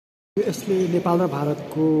यसले नेपाल र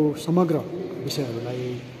भारतको समग्र विषयहरूलाई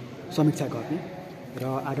समीक्षा गर्ने र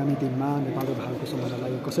आगामी दिनमा नेपाल र भारतको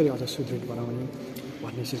सम्बन्धलाई कसरी अझ सुदृढ बनाउने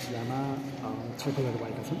भन्ने सिलसिलामा छलफलहरू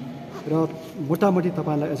भएका छन् र मोटामोटी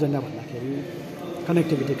तपाईँलाई एजेन्डा भन्दाखेरि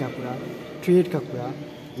कनेक्टिभिटीका कुरा, ट्रेडका कुरा,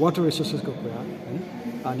 वाटर रिसोर्सेसको कुरा हैन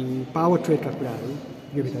अनि पावर ट्रेडका कुराहरू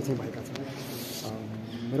यो भित्र चाहिँ भएका छन्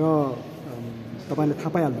र तपाईँले थाहा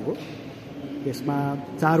पाइहाल्नुभयो यसमा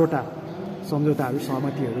 4वटा सम्झौताहरू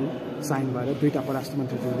सहमतिहरू साइन भएर 2टा परराष्ट्र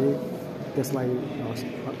मन्त्रीहरूले त्यसलाई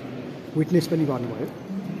विटनेस पनि गर्नुभयो।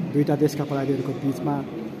 2टा देशका प्रहरीहरूको बिचमा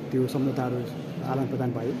त्यो सम्झौताहरू आदान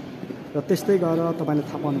प्रदान भयो र त्यस्तै गरेर तपाईँले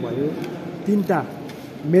थाहा पाउनुभयो 3टा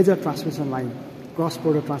major transmission line cross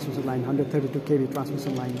border transmission line 132 kV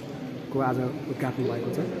transmission लाइनको आज उद्घाटन भएको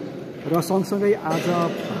छ र सँगसँगै आज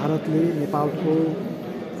भारतले नेपालको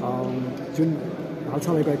जुन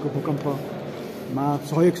हालसालै गएको भूकम्पमा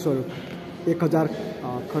सहयोग स्वरूप 1000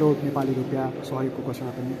 करोड नेपाली रुपियाँ सहयोगको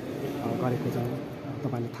घोषणा पनि गरेको छ।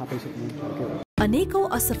 तपाईँले थाहा पाइसक्नुभएको। अनेकौं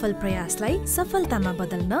असफल प्रयासलाई सफलतामा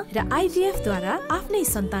बदल्न र आइभीएफ द्वारा आफ्नै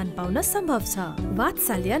सन्तान पाउन सम्भव छ।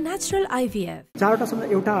 वात्सल्य नेचुरल आइभीएफ। 4वटा सम्म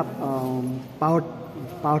एउटा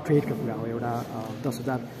पावर ट्रेडको कुरा हो। एउटा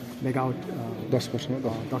 10,000 मेगावाट 10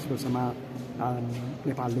 वर्षमा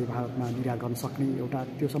नेपालले भारतमा निर्यात गर्न सक्ने एउटा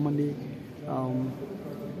त्यो सम्बन्धी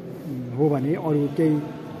हो भने अरू केही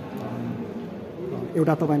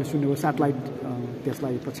एउटा तपाईँले सुन्नुभयो स्याटेलाइट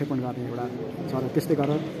त्यसलाई प्रक्षेपण गर्ने एउटा छ र त्यस्तै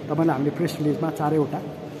गरेर तपाईँलाई हामीले प्रेस रिलिजमा 4वटा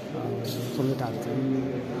सम्झौताहरू चाहिँ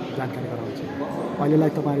जानकारी गराउँछ।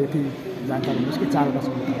 अहिलेलाई तपाईँहरू यति जानकारी हुनुहोस् कि 4वटा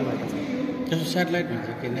सम्झौताहरू भएका छन्। स्याटेलाइट भन्छ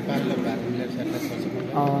कि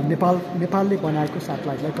नेपालले बनाएको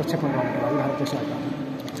स्याटेलाइटलाई प्रक्षेपण गर्नको लागि भारतले सहयोग गर्छ।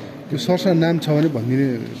 त्यो सरसर नाम छ भने भनिदिने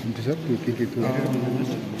सर के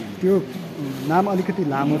त्यो नाम अलिकति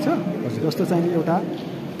लामो छ। जस्तो चाहिँ एउटा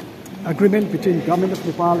agreement between Government of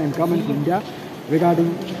Nepal and Government of India regarding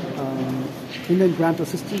Indian grant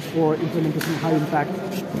assistance for implementation of high-impact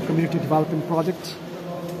community development projects,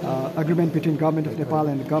 agreement between Government of Nepal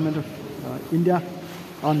and the Government of India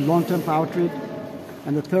on long-term power trade,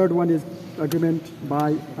 and the third one is agreement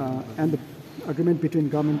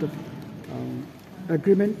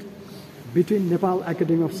between Nepal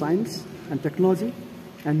Academy of Science and Technology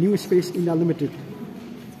and New Space India Limited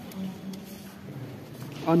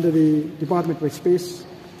under the Department of Space,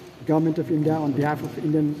 Government of India on behalf of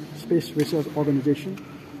Indian Space Research Organization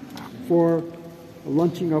for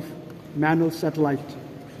launching of manual satellite.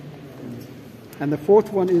 And the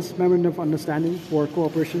fourth one is Memorandum of Understanding for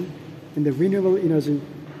cooperation in the renewable energy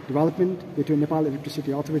development between Nepal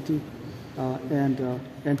Electricity Authority and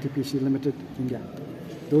NTPC Limited, India.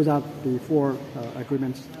 Those are the 4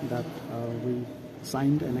 agreements that we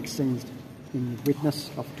signed and exchanged in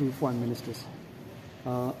witness of 2 foreign ministers.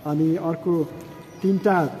 अनि अर्को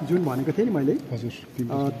 3टा जुन भनेको थिएँ नि मैले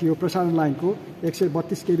त्यो प्रसारण लाइनको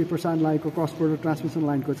 132 kV प्रसारण लाइनको क्रस बोर्डर ट्रान्समिसन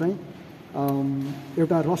लाइनको चाहिँ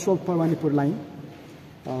एउटा रसवल परवानीपुर लाइन,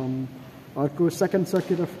 अर्को सेकेन्ड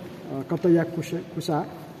सर्किट अफ कतैया कुसा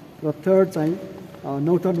र थर्ड चाहिँ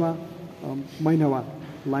नौतनवा मैनवा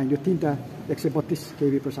लाइन। यो 3टा 132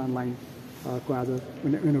 kV प्रसारण लाइनको आज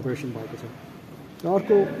इनोग्रेसन भएको छ। र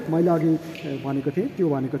अर्को मैले अघि भनेको थिएँ त्यो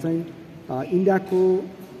भनेको चाहिँ इन्डियाको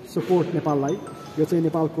सपोर्ट नेपाललाई, यो चाहिँ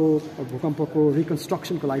नेपालको भूकम्पको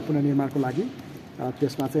रिकन्स्ट्रक्सनको लागि पुनर्निर्माणको लागि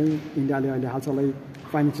त्यसमा चाहिँ इन्डियाले अहिले हालसालै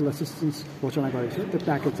फाइनेन्सियल असिस्टेन्स घोषणा गरेको छ। त्यो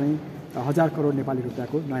प्याकेज चाहिँ 1000 करोड नेपाली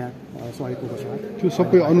रुपियाँको नयाँ सहयोगको घोषणा। त्यो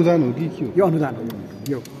सबै अनुदान हो कि के हो? यो अनुदान हो।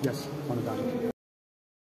 यो यस अनुदान हो।